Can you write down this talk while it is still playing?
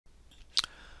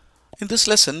In this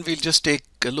lesson, we'll just take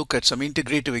a look at some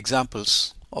integrative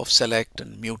examples of select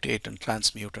and mutate and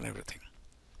transmute and everything.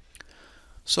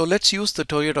 So let's use the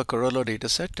Toyota Corolla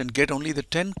dataset and get only the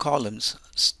 10 columns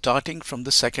starting from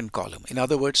the second column. In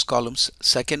other words, columns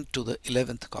second to the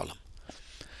 11th column.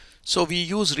 So we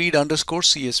use read underscore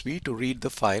CSV to read the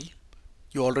file.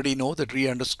 You already know that read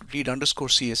underscore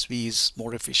CSV is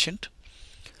more efficient.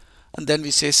 And then we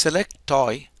say select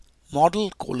toy model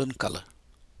colon color.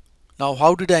 Now,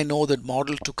 how did I know that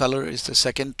model to color is the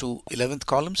second to 11th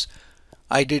columns?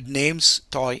 I did names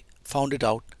toy, found it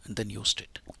out, and then used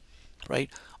it, right?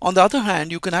 On the other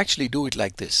hand, you can actually do it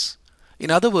like this. In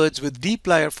other words, with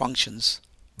dplyr functions,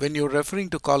 when you're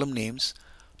referring to column names,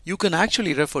 you can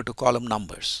actually refer to column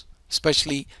numbers,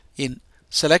 especially in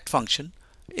select function.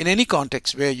 In any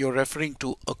context where you're referring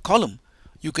to a column,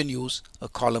 you can use a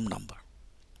column number.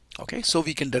 Okay, so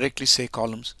we can directly say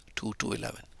columns 2 to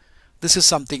 11. This is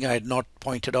something I had not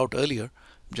pointed out earlier.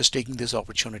 I'm just taking this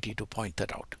opportunity to point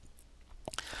that out.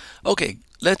 Okay,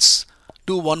 let's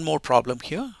do one more problem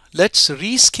here. Let's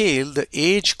rescale the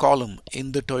age column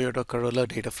in the Toyota Corolla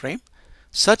data frame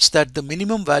such that the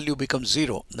minimum value becomes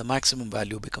 0, the maximum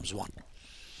value becomes 1.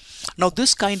 Now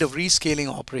this kind of rescaling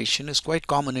operation is quite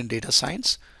common in data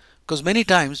science, because many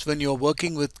times when you're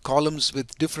working with columns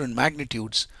with different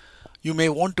magnitudes, you may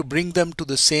want to bring them to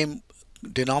the same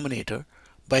denominator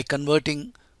by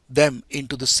converting them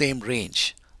into the same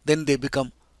range. Then they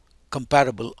become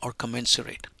comparable or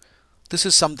commensurate. This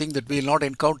is something that we'll not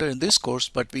encounter in this course,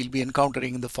 but we'll be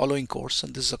encountering in the following course,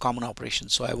 and this is a common operation,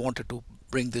 so I wanted to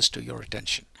bring this to your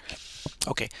attention.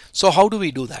 Okay, so how do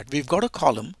we do that? We've got a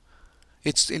column.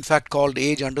 It's in fact called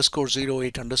age underscore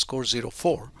 08 underscore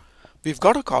 04. We've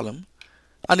got a column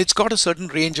and it's got a certain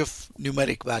range of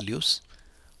numeric values.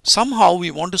 Somehow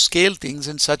we want to scale things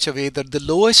in such a way that the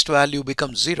lowest value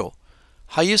becomes 0,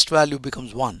 highest value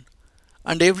becomes 1,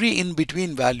 and every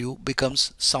in-between value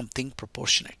becomes something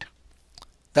proportionate.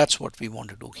 That's what we want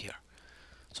to do here.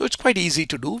 So it's quite easy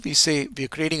to do. We say we're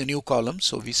creating a new column,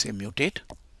 so we say mutate.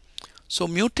 So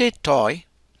mutate toy,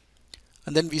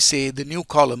 and then we say the new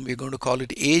column, we're going to call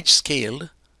it age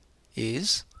scaled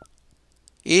is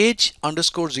age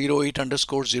underscore 08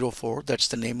 underscore 04, that's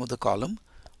the name of the column,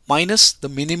 minus the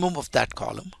minimum of that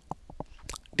column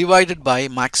divided by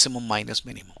maximum minus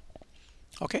minimum.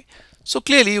 Okay, so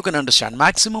clearly you can understand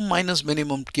maximum minus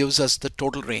minimum gives us the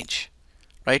total range,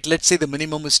 right? Let's say the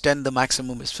minimum is 10, the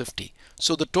maximum is 50.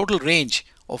 So the total range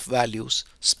of values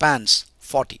spans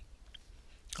 40.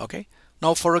 Okay,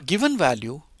 now for a given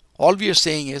value, all we are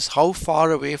saying is how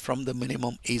far away from the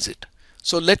minimum is it.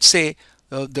 So let's say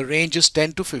the range is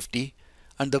 10 to 50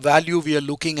 and the value we are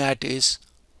looking at is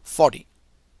 40.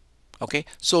 Okay,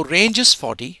 so range is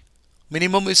 40,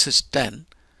 minimum is 10.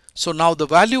 So now the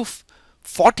value of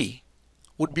 40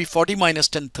 would be 40 minus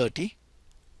 10, 30,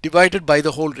 divided by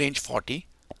the whole range 40,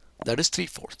 that is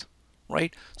 3/4,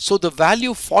 right? So the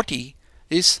value 40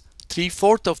 is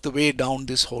 3/4 of the way down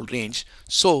this whole range.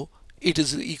 So it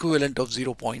is the equivalent of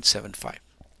 0.75.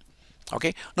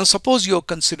 Okay, now suppose you're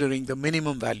considering the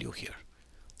minimum value here.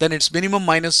 Then its minimum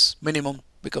minus minimum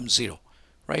becomes 0.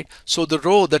 Right? So the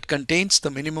row that contains the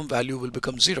minimum value will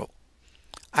become 0.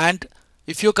 And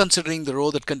if you're considering the row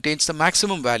that contains the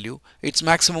maximum value, it's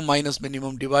maximum minus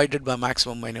minimum divided by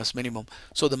maximum minus minimum.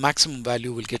 So the maximum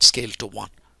value will get scaled to 1.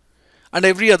 And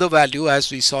every other value,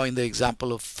 as we saw in the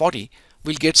example of 40,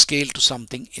 will get scaled to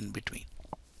something in between.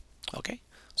 Okay,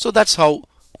 so that's how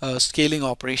scaling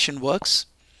operation works.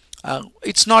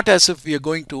 It's not as if we are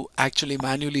going to actually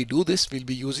manually do this. We'll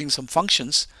be using some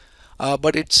functions,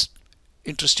 but it's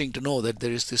interesting to know that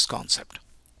there is this concept.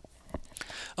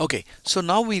 Okay, so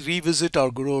now we revisit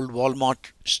our good old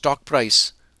Walmart stock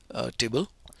price table.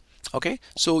 Okay,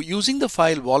 so using the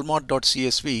file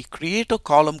walmart.csv, create a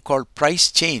column called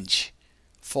price change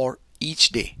for each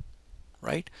day,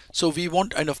 right? So we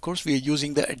want, and of course we are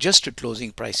using the adjusted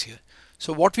closing price here.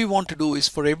 So what we want to do is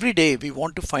for every day we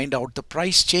want to find out the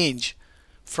price change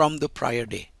from the prior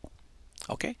day.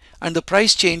 Okay, and the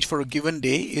price change for a given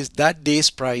day is that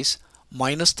day's price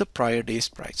minus the prior day's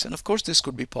price, and of course this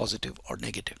could be positive or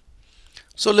negative.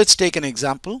 So let's take an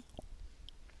example.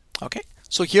 Okay,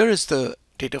 so here is the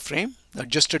data frame. The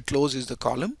adjusted close is the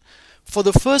column. For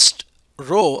the first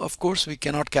row, of course we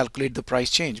cannot calculate the price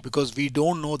change because we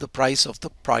don't know the price of the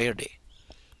prior day.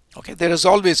 Okay, there has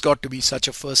always got to be such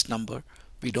a first number.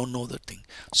 We don't know the thing.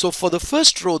 So for the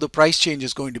first row, the price change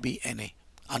is going to be NA,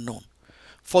 unknown.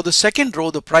 For the second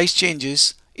row, the price change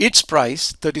is its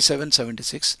price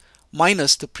 37.76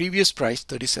 minus the previous price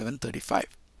 37.35,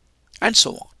 and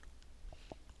so on.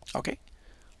 Okay,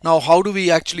 now how do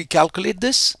we actually calculate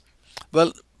this?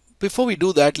 Well, before we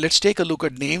do that, let's take a look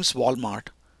at names Walmart.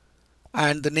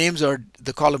 And the names are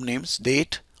the column names: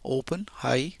 date, open,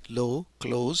 high, low,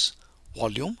 close,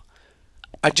 volume,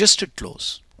 adjusted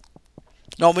close.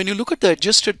 Now when you look at the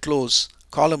adjusted close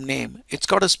column name, it's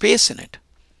got a space in it.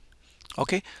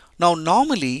 Okay, now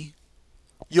normally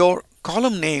your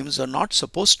column names are not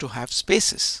supposed to have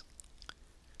spaces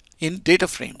in data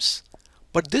frames,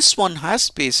 but this one has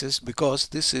spaces because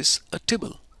this is a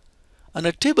table, and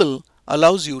a table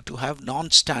allows you to have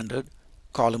non-standard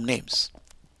column names.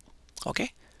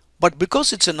 Okay, but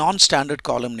because it's a non-standard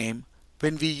column name,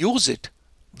 when we use it,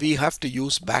 we have to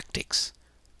use backticks.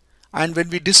 And when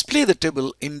we display the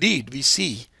table, indeed we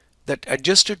see that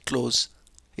adjusted close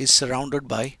is surrounded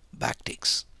by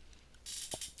backticks.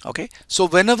 Okay, so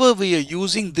whenever we are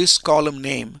using this column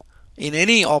name in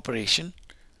any operation,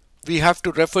 we have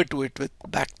to refer to it with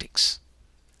backticks,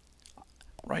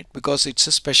 right? Because it's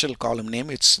a special column name,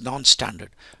 it's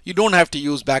non-standard. You don't have to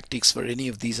use backticks for any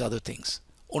of these other things,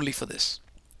 only for this.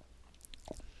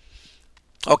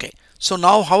 Okay, so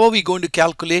now how are we going to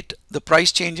calculate the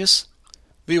price changes?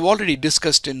 We've already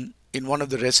discussed in one of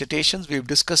the recitations, we've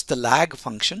discussed the lag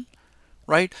function,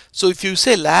 right? So if you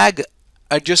say lag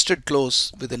adjusted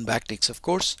close within backticks, of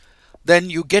course,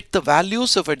 then you get the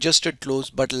values of adjusted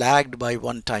close but lagged by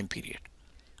one time period.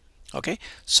 Okay,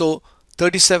 so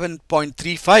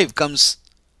 37.35 comes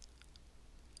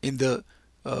in the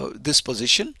this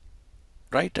position,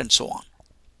 right, and so on.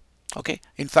 Okay,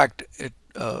 in fact, it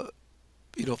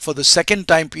for the second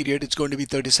time period it's going to be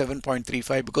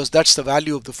 37.35 because that's the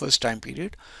value of the first time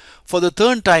period. For the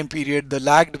third time period, the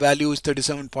lagged value is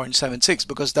 37.76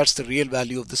 because that's the real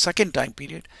value of the second time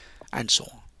period, and so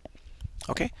on.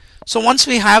 Okay, so once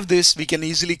we have this, we can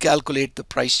easily calculate the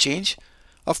price change.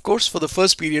 Of course, for the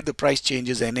first period the price change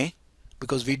is NA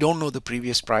because we don't know the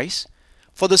previous price.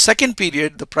 For the second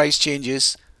period, the price change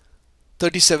is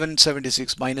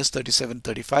 37.76 minus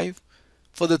 37.35.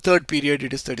 For the third period,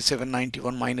 it is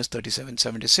 37.91 minus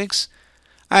 37.76,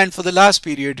 and for the last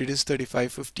period it is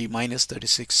 35.50 minus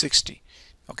 36.60.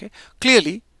 Okay,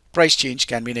 clearly price change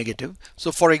can be negative.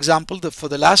 So for example, for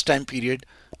the last time period,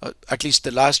 at least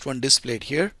the last one displayed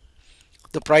here,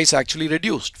 the price actually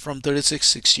reduced from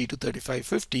 36.60 to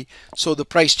 35.50, so the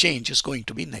price change is going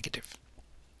to be negative.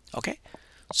 Okay,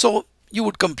 so you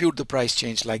would compute the price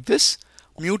change like this: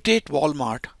 mutate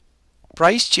Walmart,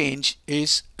 price change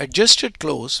is adjusted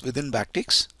close within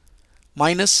backticks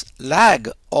minus lag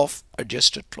of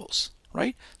adjusted close,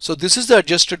 right? So this is the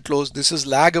adjusted close, this is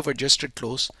lag of adjusted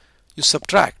close. You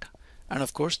subtract, and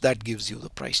of course that gives you the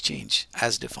price change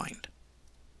as defined.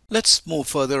 Let's move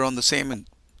further on the same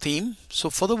theme. So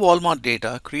for the Walmart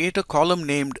data, create a column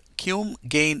named cum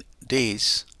gain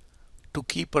days to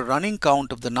keep a running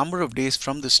count of the number of days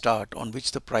from the start on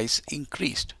which the price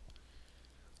increased.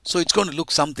 So it's going to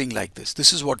look something like this.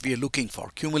 This is what we are looking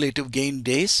for, cumulative gain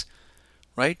days,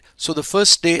 right? So the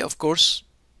first day, of course,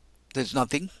 there's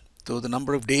nothing. So the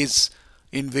number of days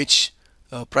in which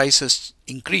prices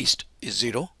increased is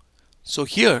 0. So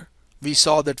here we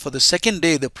saw that for the second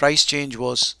day the price change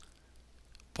was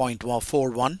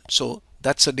 0.41. So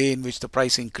that's a day in which the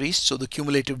price increased. So the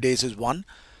cumulative days is 1.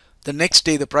 The next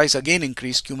day the price again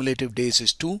increased, cumulative days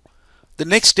is 2. The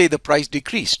next day the price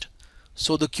decreased.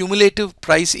 So the cumulative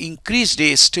price increase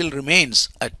days still remains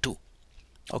at 2.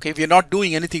 Okay, we are not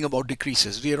doing anything about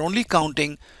decreases. We are only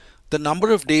counting the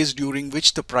number of days during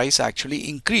which the price actually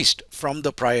increased from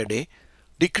the prior day.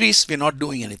 Decrease, we are not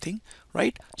doing anything,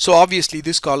 right? So obviously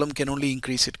this column can only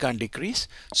increase, it can't decrease.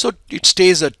 So it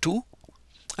stays at 2.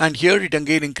 And here it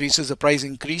again increases. The price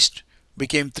increased,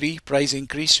 became 3. Price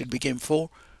increased, it became 4.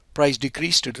 Price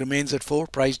decreased, it remains at 4.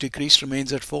 Price decreased,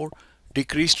 remains at 4.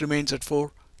 Decreased, remains at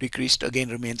 4. Decreased, again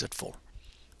remains at 4.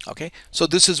 Okay, so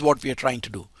this is what we are trying to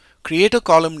do. Create a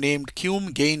column named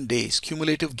cum gain days,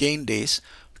 cumulative gain days,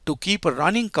 to keep a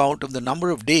running count of the number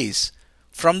of days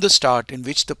from the start in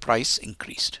which the price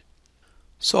increased.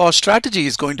 So our strategy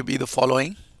is going to be the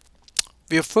following.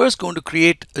 We are first going to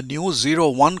create a new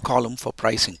 01 column for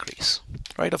price increase,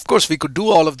 right? Of course we could do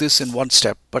all of this in one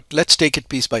step, but let's take it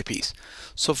piece by piece.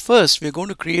 So first we're going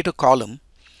to create a column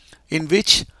in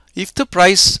which if the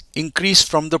price increased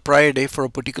from the prior day for a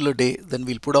particular day, then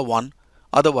we'll put a 1,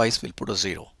 otherwise we'll put a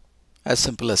 0. As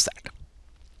simple as that.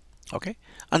 Okay,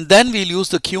 and then we'll use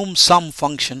the cum sum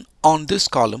function on this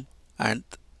column and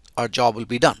our job will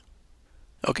be done.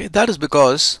 Okay, that is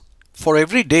because for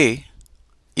every day,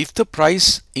 if the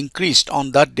price increased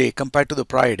on that day compared to the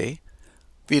prior day,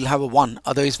 we'll have a 1,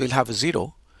 otherwise we'll have a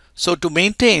 0. So to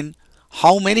maintain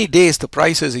how many days the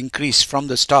price has increased from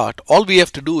the start, all we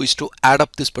have to do is to add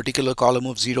up this particular column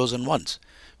of zeros and ones.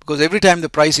 because every time the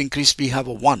price increased we have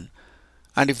a 1,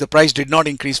 and if the price did not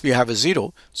increase we have a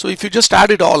 0. So if you just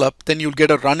add it all up, then you'll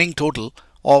get a running total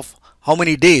of how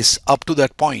many days up to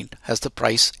that point has the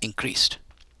price increased.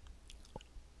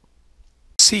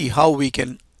 See how we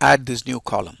can add this new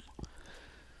column.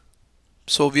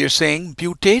 So we are saying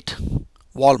mutate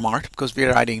Walmart because we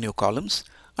are adding new columns,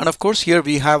 and of course here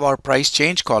we have our price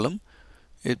change column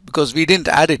because we didn't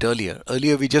add it earlier.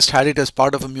 Earlier we just had it as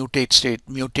part of a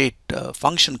mutate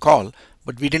function call,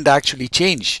 but we didn't actually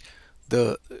change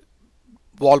the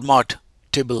Walmart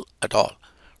table at all,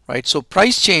 right? So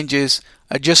price change is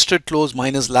adjusted close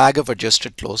minus lag of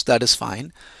adjusted close. That is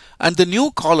fine. And the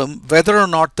new column, whether or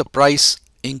not the price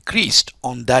increased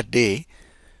on that day.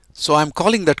 So I'm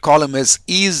calling that column as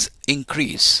is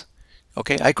increase.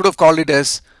 Okay, I could have called it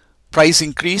as price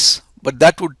increase, but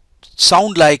that would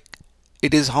sound like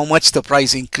it is how much the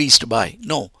price increased by.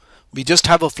 No, we just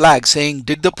have a flag saying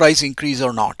did the price increase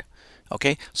or not.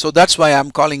 Okay, so that's why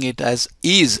I'm calling it as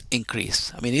is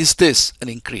increase. I mean, is this an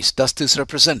increase? Does this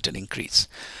represent an increase?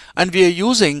 And we are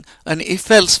using an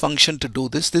if-else function to do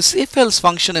this. This if-else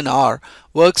function in R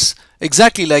works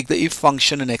exactly like the if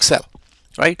function in Excel,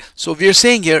 right? So we are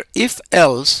saying here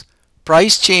if-else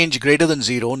price change greater than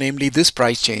 0, namely this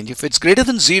price change. If it's greater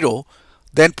than 0,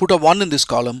 then put a 1 in this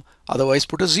column, otherwise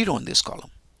put a 0 in this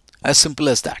column. As simple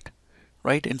as that,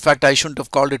 right? In fact, I shouldn't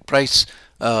have called it price.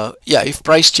 If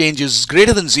price change is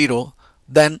greater than 0,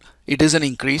 then it is an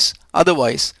increase,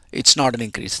 otherwise it's not an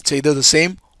increase. It's either the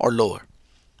same or lower.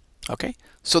 Okay,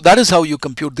 so that is how you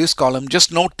compute this column.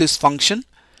 Just note this function.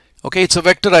 Okay, it's a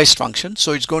vectorized function,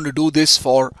 so it's going to do this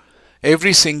for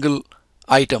every single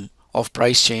item of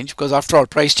price change, because after all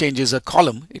price change is a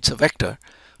column, it's a vector.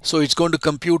 So it's going to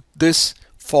compute this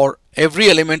for every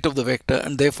element of the vector,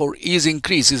 and therefore is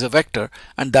increase is a vector,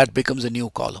 and that becomes a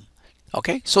new column.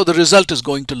 Okay, so the result is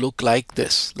going to look like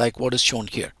this, like what is shown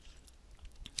here.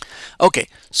 Okay,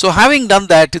 so having done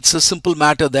that, it's a simple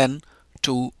matter then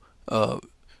to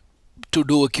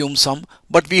do a cum sum,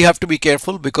 but we have to be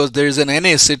careful because there is an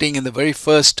NA sitting in the very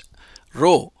first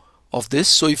row of this.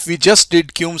 So if we just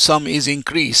did cum sum is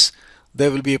increase,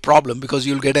 there will be a problem because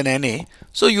you'll get an NA.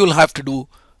 So you'll have to do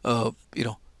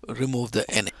remove the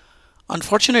NA.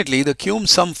 Unfortunately, the cum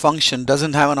sum function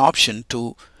doesn't have an option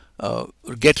to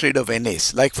get rid of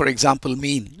NAs. Like for example,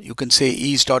 mean, you can say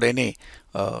is.na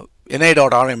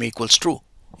na.rm equals true.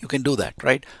 You can do that,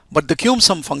 right? But the cum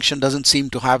sum function doesn't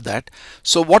seem to have that.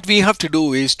 So what we have to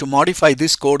do is to modify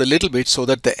this code a little bit so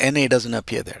that the NA doesn't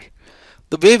appear there.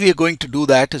 The way we are going to do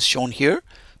that is shown here.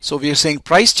 So we are saying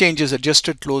price change is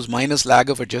adjusted close minus lag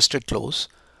of adjusted close.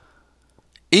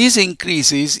 Is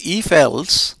increase is if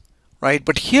else, right?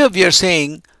 But here we are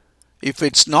saying if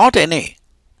it's not NA,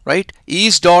 right?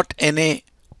 Is dot NA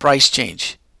price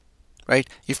change, right?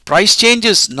 If price change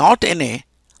is not NA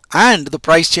and the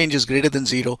price change is greater than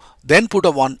 0, then put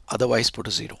a 1, otherwise put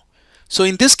a 0. So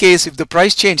in this case, if the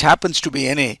price change happens to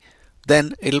be NA,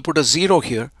 then it'll put a 0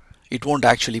 here. It won't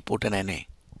actually put an NA.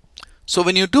 So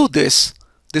when you do this,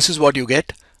 this is what you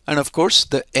get. And of course,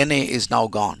 the NA is now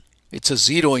gone. It's a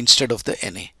 0 instead of the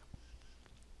NA,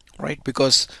 right?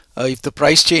 Because if the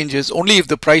price change is only if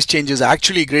the price change is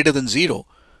actually greater than 0,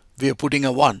 we are putting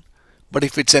a 1. But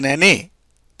if it's an NA,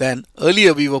 then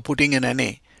earlier we were putting an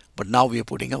NA, but now we are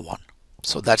putting a 1.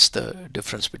 So that's the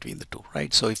difference between the two,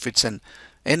 right? So if it's an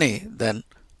NA, then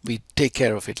we take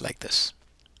care of it like this.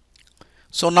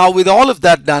 So now with all of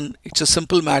that done, it's a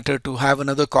simple matter to have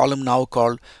another column now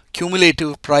called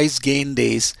cumulative price gain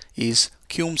days is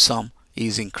cum sum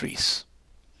is increase.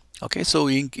 Okay, so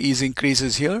is increase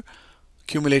is here,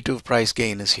 cumulative price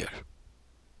gain is here.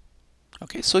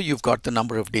 Okay, so you've got the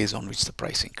number of days on which the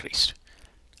price increased.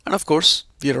 And of course,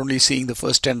 we are only seeing the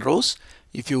first 10 rows.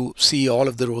 If you see all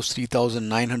of the rows,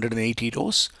 3,980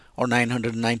 rows or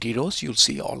 990 rows, you'll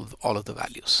see all of the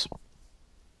values.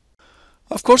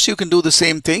 Of course, you can do the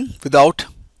same thing without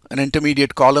an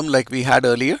intermediate column like we had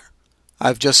earlier.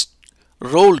 I've just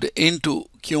rolled into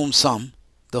cum sum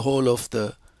the whole of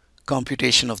the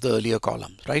computation of the earlier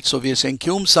column, right? So we are saying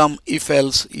cum sum if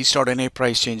else is.na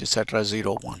price change etc.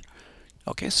 0 1.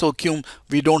 Okay, so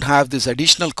we don't have this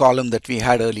additional column that we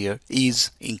had earlier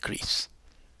is increase.